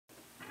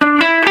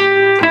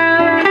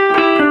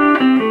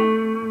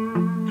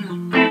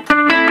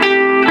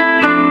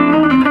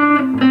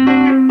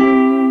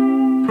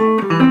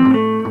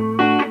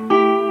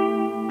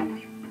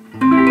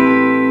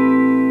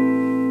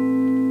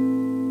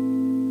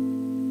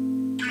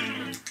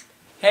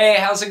Hey,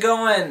 how's it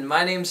going?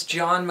 My name's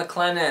Jon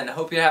Maclennan.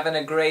 Hope you're having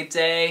a great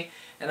day,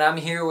 and I'm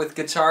here with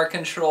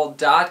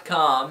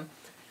GuitarControl.com.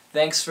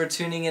 Thanks for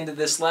tuning into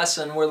this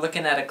lesson. We're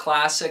looking at a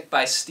classic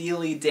by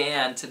Steely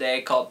Dan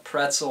today called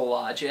Pretzel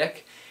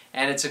Logic,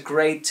 and it's a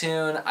great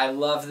tune. I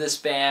love this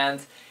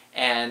band,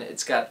 and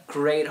it's got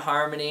great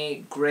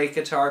harmony, great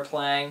guitar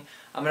playing.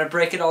 I'm going to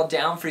break it all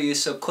down for you,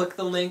 so click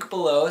the link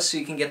below so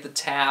you can get the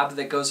tab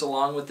that goes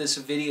along with this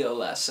video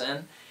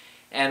lesson.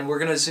 And we're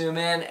going to zoom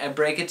in and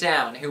break it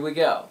down. Here we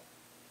go.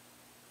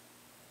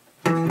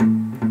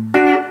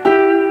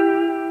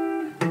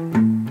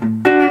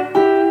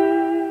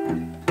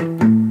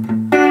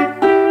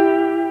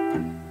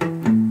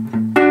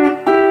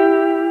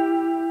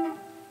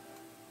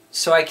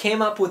 So I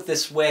came up with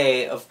this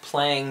way of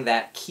playing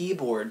that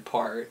keyboard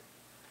part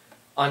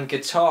on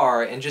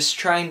guitar and just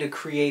trying to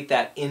create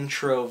that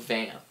intro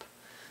vamp.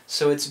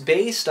 So it's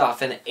based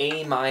off an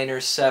A minor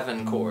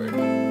 7 chord.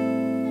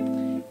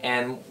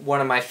 And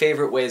one of my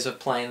favorite ways of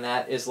playing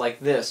that is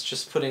like this,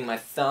 just putting my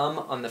thumb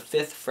on the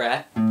 5th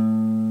fret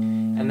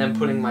and then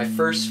putting my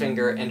first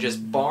finger and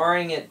just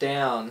barring it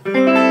down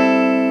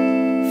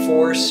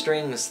 4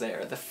 strings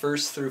there, the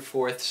 1st through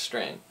 4th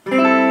string.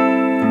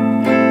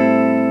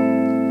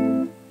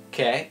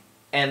 Okay,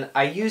 and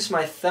I use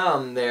my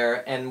thumb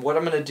there, and what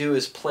I'm going to do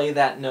is play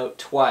that note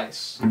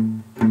twice.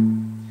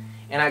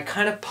 And I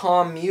kind of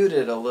palm mute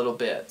it a little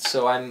bit,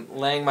 so I'm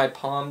laying my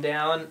palm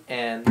down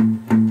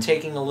and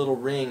taking a little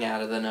ring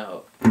out of the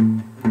note.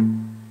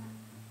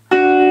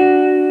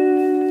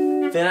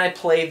 Then I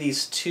play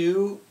these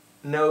 2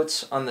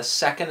 notes on the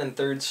 2nd and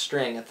 3rd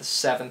string at the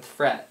 7th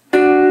fret.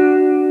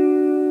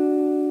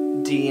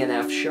 D and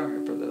F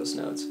sharp are those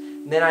notes.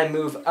 Then I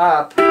move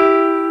up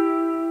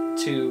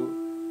to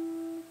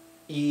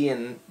E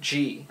and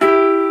G.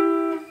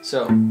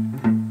 So,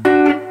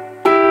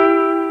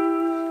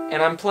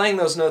 and I'm playing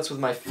those notes with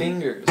my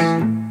fingers.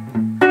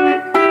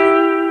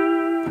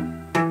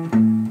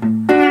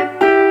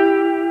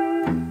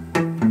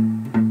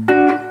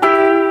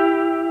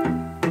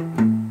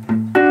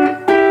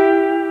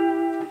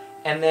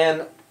 And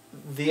then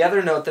the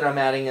other note that I'm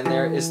adding in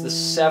there is the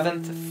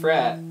 7th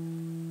fret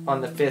on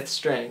the 5th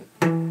string.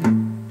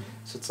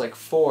 So it's like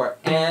 4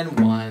 and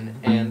 1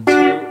 and 2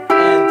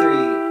 and 3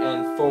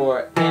 and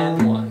 4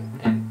 and 1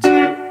 and 2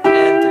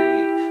 and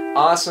 3.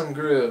 Awesome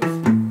groove.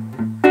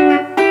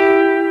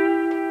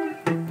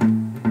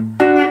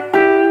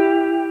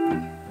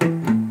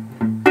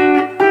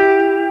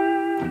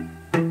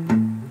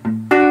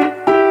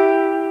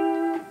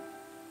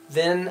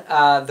 Then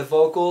the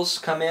vocals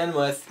come in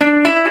with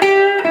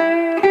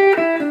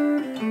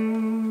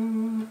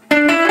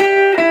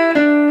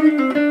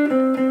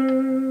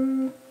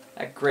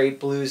that great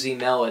bluesy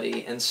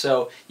melody, and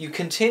so you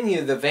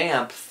continue the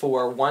vamp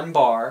for 1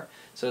 bar,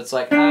 so it's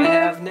like I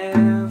have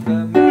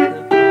never met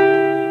a boy.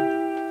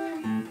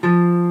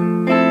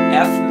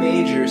 F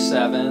major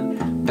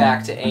 7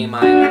 back to A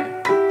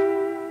minor.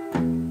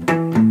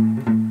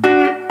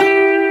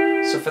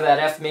 So for that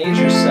F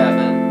major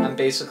 7, I'm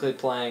basically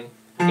playing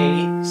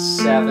 8,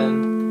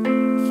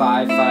 7,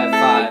 5, 5,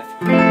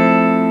 5.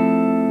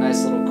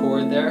 Nice little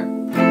chord there.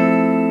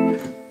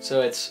 So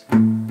it's 3,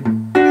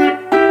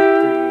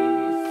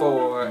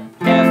 4,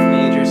 F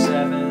major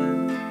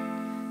 7,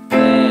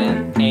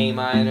 then A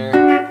minor.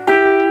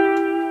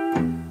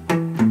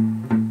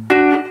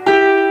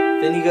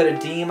 Then you go to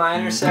D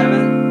minor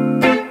 7.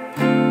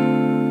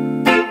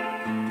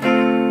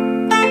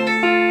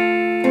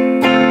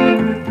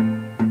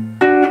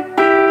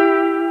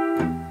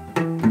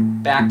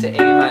 Back to A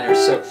minor.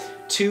 So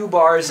 2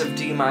 bars of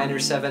D minor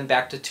 7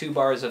 back to 2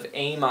 bars of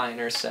A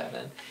minor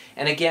 7.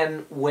 And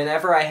again,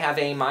 whenever I have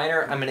A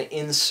minor, I'm going to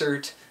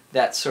insert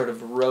that sort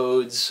of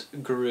Rhodes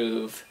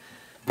groove.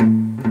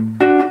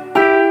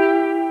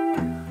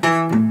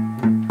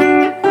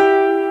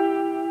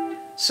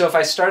 So if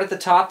I start at the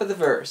top of the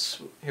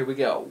verse, here we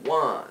go.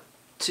 1,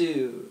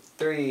 2,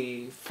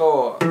 3,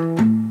 4.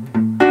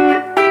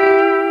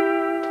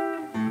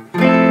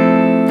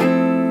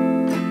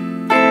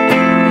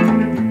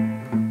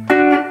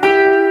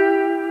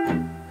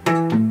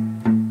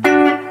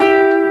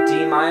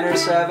 Minor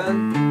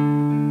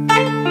 7.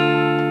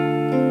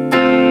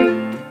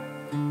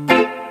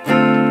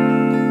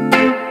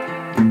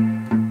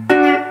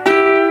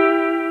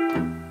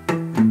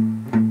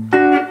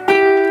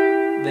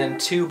 Then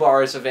 2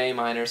 bars of A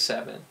minor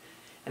 7.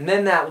 And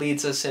then that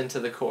leads us into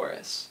the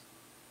chorus.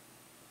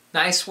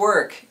 Nice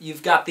work.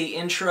 You've got the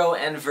intro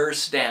and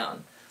verse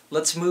down.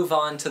 Let's move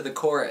on to the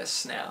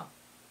chorus now.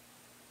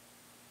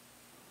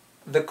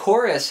 The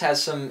chorus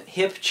has some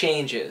hip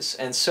changes,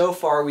 and so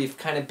far we've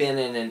kind of been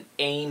in an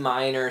A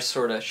minor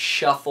sort of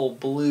shuffle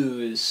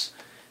blues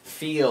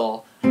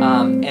feel,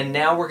 and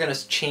now we're going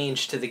to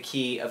change to the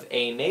key of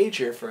A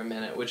major for a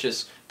minute, which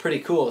is pretty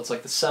cool. It's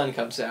like the sun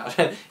comes out,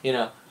 you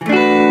know.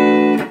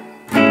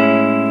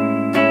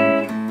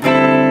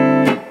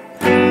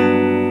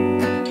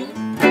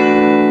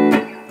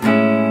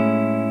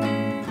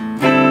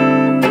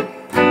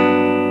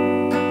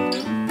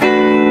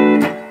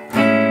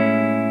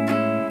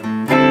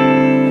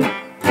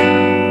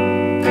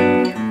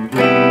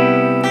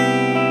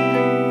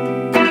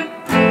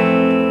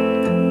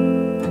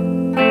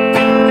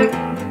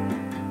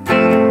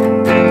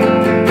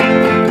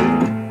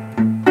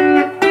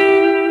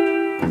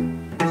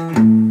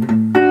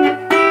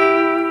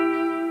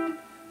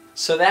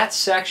 So that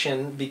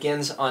section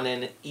begins on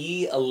an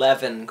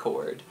E11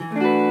 chord.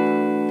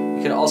 You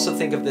could also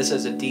think of this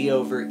as a D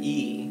over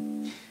E,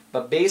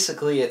 but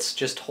basically it's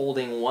just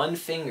holding one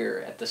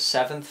finger at the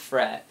 7th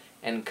fret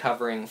and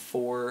covering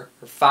 4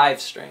 or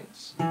 5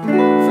 strings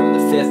from the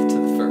 5th to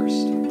the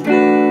 1st.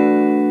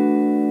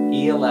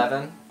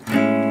 E11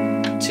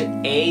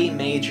 to A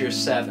major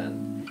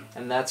 7,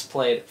 and that's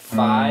played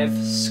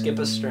 5, skip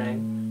a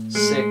string,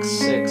 6,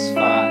 6,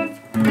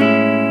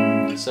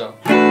 5. So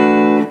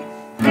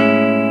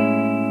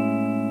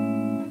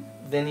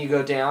then you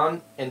go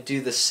down and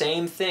do the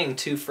same thing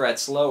 2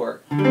 frets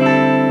lower.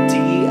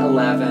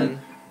 D11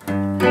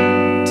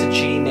 to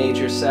G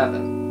major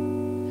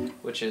 7,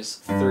 which is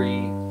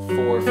 3, 4,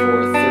 4, 3.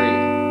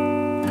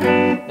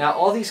 Now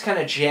all these kind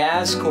of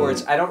jazz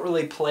chords, I don't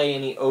really play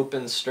any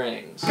open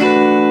strings.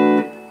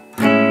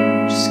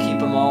 Just keep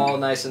them all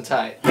nice and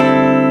tight.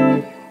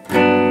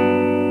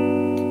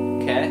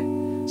 Okay?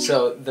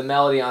 So the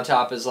melody on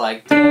top is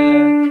like da,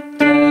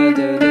 da,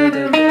 da, da,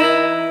 da, da.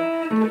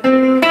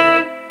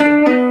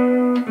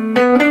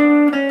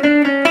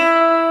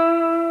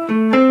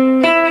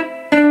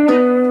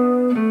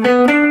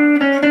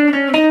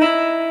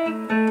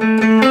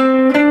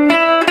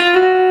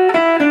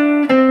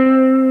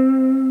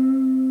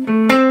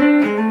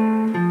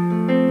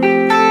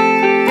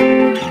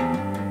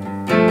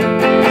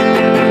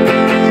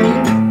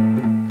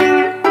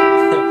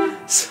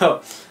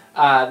 So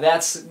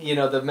that's, you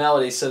know, the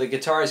melody. So the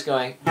guitar is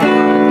going 1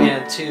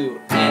 and 2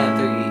 and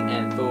 3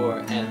 and 4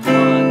 and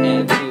 1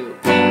 and 2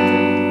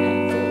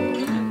 and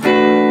 3 and 4 and 1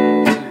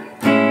 and 2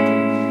 and 3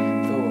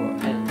 and 4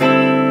 and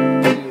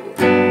 1 and 2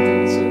 and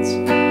 3. So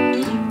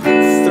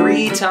it's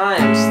 3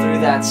 times through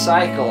that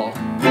cycle,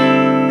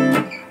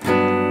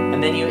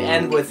 and then you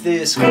end with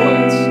these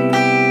chords.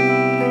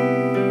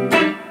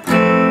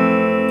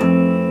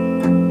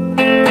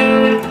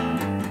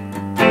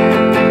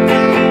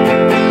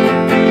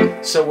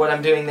 So what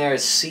I'm doing there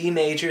is C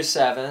major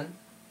 7,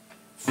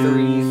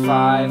 3,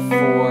 5,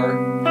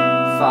 4,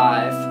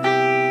 5,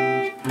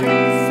 3,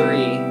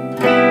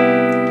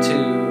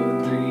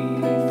 2,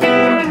 3, 4,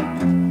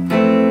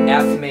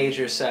 F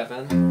major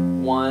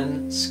 7,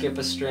 1, skip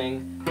a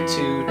string, 2,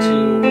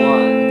 2, 1,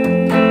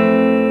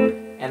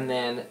 and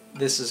then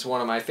this is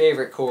one of my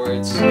favorite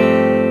chords.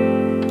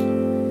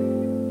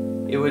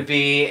 It would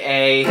be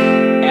a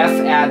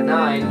F add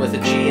 9 with a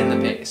G in the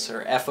bass,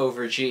 or F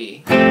over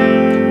G.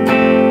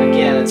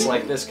 Again, it's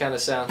like this kind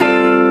of sound.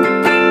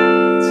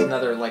 It's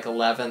another like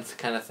 11th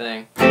kind of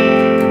thing.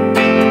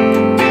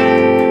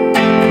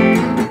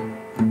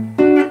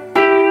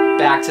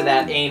 Back to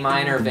that A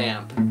minor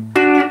vamp.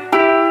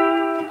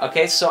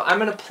 Okay, so I'm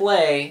going to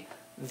play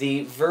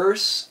the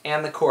verse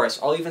and the chorus.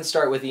 I'll even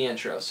start with the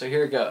intro. So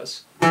here it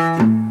goes.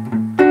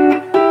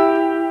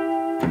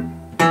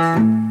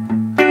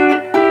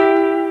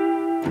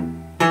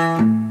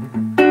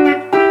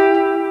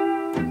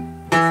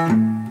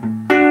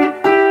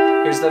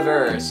 The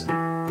verse.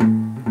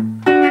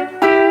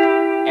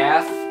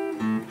 F,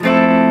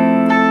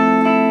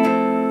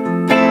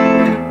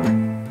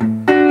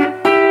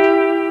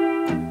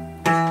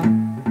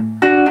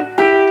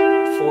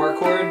 4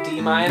 chord,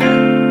 D minor,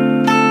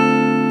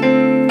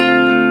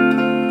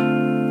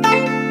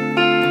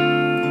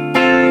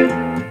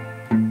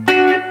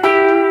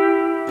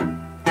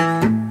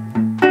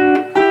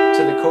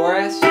 to the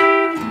chorus.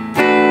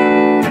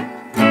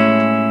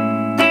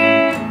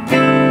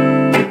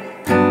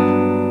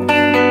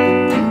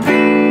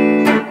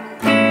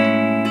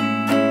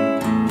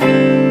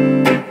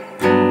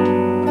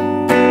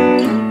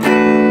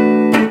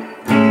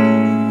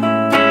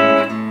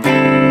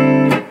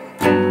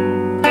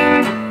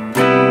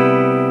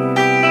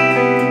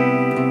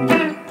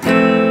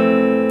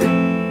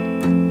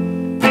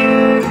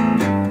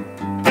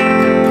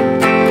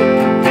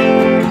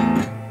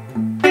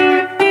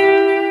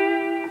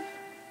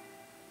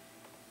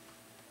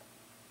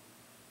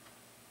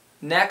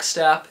 Next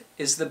up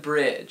is the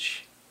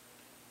bridge.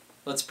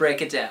 Let's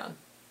break it down.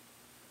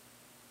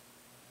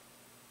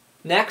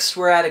 Next,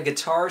 we're at a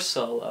guitar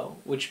solo,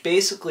 which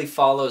basically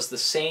follows the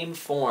same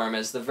form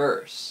as the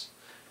verse.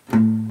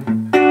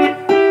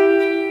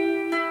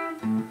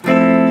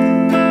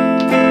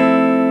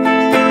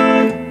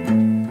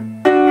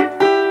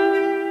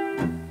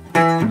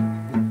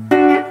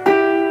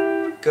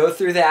 Go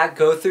through that,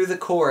 go through the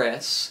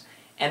chorus,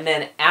 and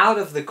then out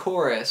of the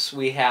chorus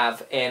we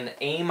have an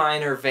A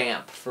minor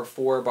vamp for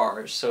 4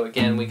 bars. So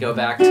again, we go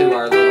back to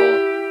our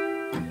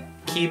little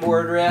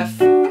keyboard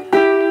riff. And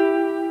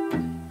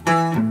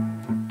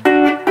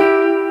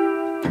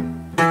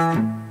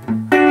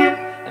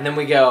then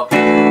we go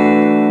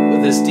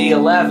with this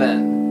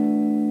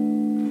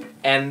D11.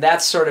 And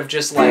that's sort of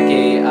just like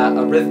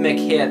a rhythmic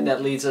hit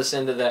that leads us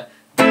into the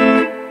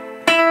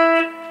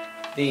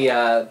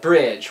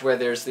bridge, where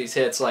there's these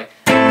hits like.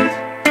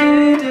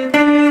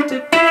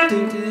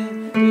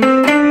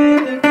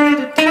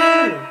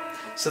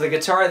 So the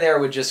guitar there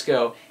would just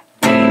go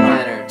A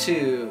minor,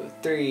 2,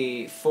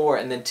 3, 4,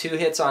 and then 2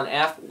 hits on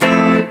F, 1, 2,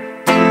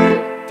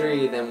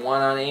 3, then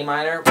 1 on A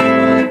minor,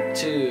 1,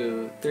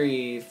 2,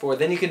 3, 4.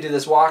 Then you can do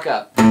this walk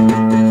up. Back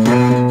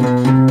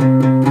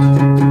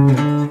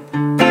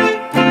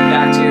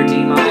to your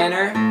D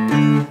minor.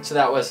 So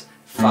that was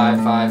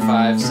 5, 5,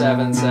 5,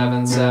 7,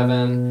 7,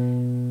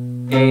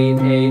 7, 8, 8,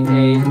 8,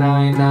 9,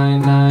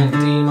 9, 9, D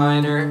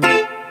minor.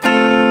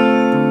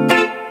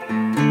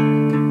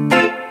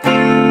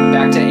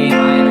 Back to A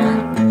minor.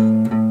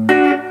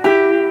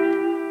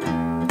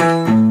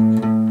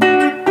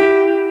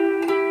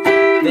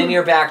 Then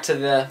you're back to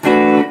the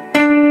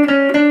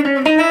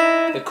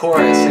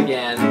chorus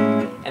again,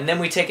 and then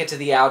we take it to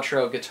the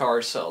outro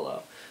guitar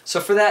solo. So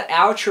for that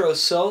outro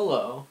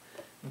solo,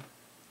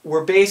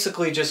 we're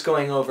basically just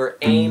going over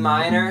A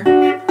minor,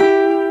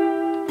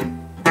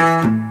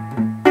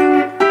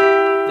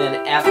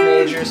 then F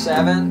major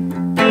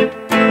 7,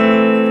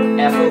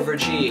 F over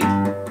G.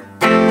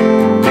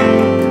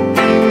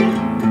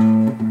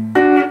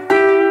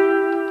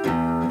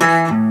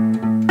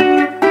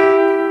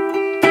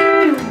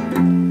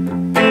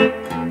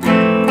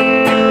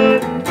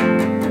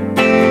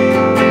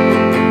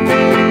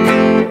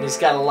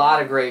 Got a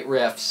lot of great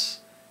riffs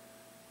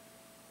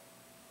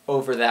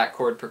over that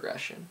chord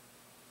progression.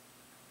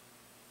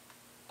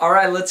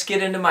 Alright, let's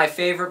get into my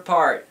favorite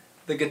part,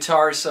 the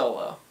guitar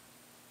solo.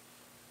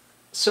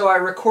 So I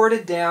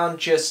recorded down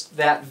just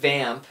that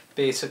vamp,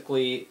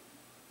 basically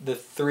the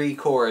 3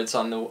 chords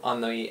on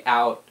the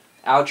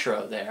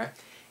outro there,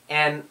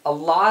 and a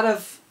lot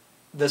of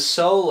the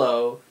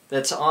solo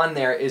that's on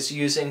there is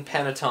using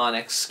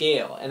pentatonic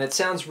scale, and it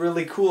sounds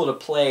really cool to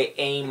play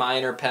A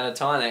minor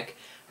pentatonic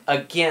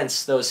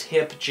against those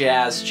hip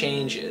jazz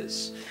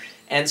changes.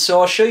 And so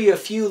I'll show you a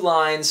few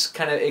lines,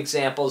 kind of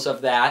examples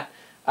of that.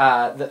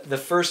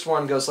 The first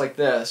one goes like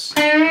this.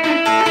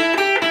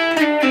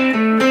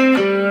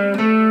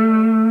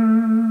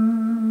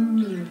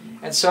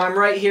 And so I'm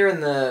right here in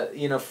the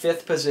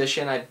 5th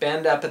position. I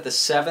bend up at the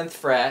 7th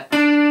fret,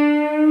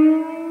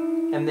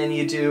 and then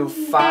you do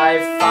 5,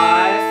 5,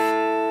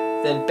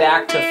 then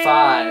back to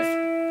 5,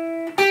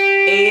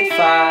 8,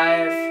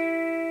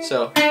 5,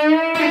 so,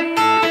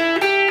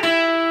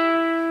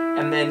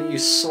 and then you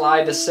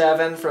slide to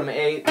 7 from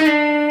 8,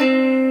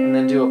 and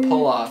then do a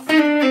pull-off.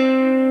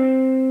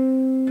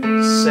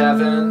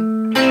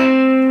 7,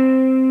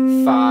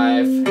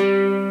 5,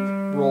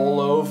 roll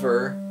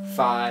over,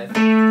 5,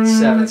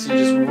 7. So you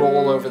just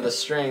roll over the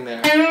string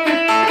there.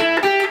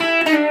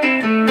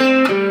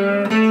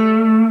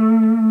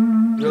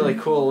 Really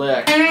cool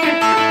lick.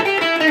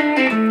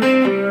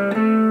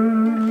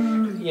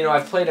 You know,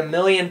 I've played a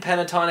million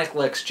pentatonic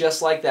licks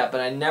just like that,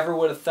 but I never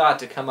would have thought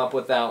to come up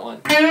with that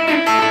one.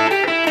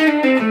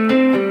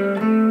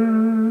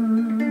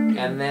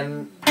 And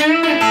then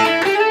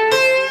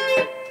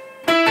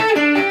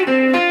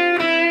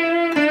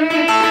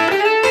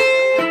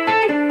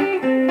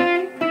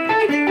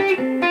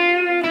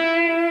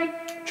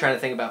trying to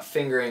think about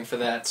fingering for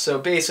that. So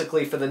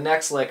basically for the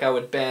next lick I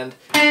would bend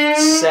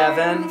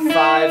 7, 5,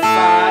 5,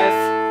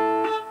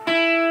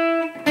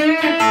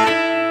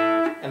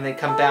 and then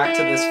come back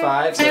to this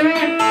 5, so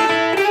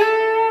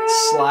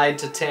slide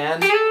to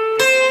 10,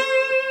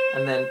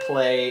 and then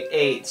play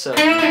 8. So,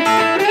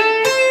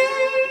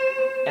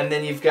 and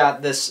then you've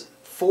got this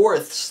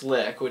 4th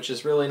lick, which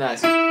is really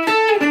nice.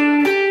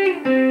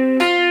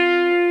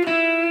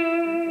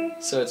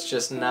 So it's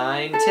just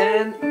 9,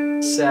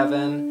 10,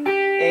 7,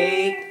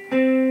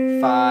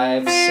 8,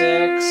 5,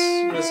 6,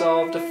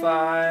 resolve to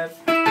 5.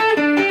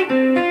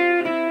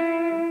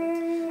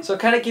 So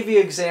kind of give you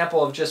an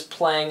example of just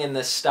playing in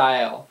this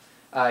style.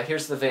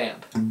 Here's the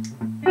vamp.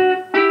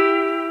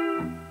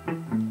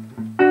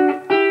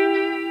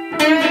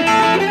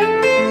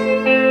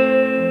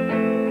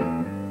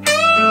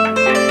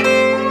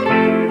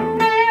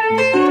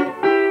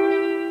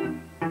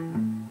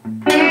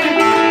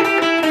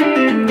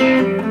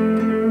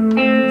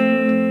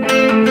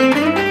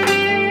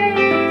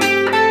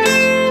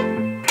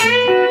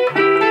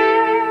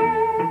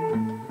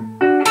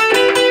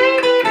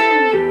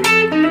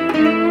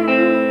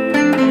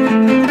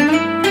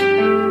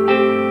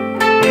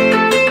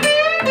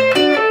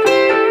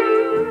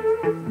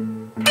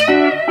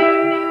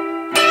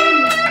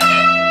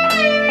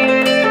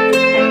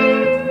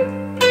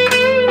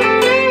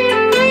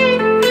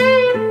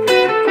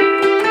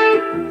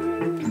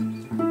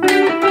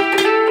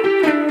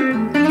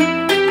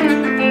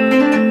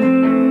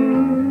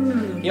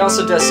 He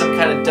also does some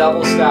kind of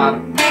double stop.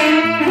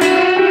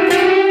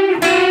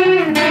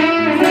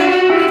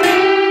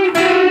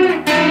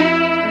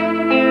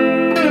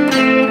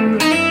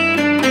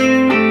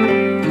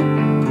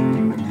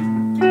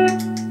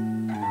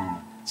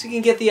 So you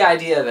can get the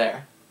idea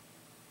there.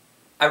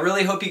 I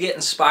really hope you get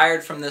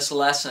inspired from this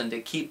lesson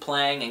to keep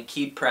playing and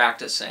keep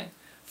practicing.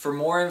 For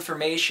more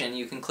information,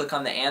 you can click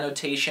on the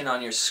annotation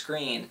on your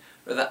screen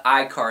or the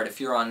iCard if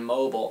you're on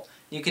mobile.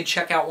 You can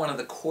check out one of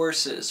the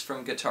courses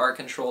from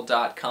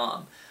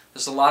guitarcontrol.com.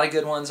 There's a lot of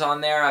good ones on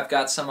there. I've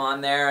got some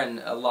on there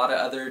and a lot of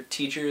other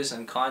teachers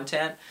and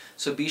content.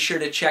 So be sure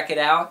to check it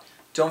out.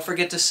 Don't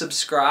forget to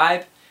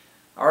subscribe.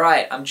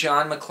 Alright, I'm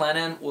Jon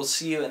Maclennan. We'll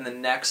see you in the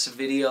next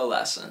video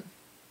lesson.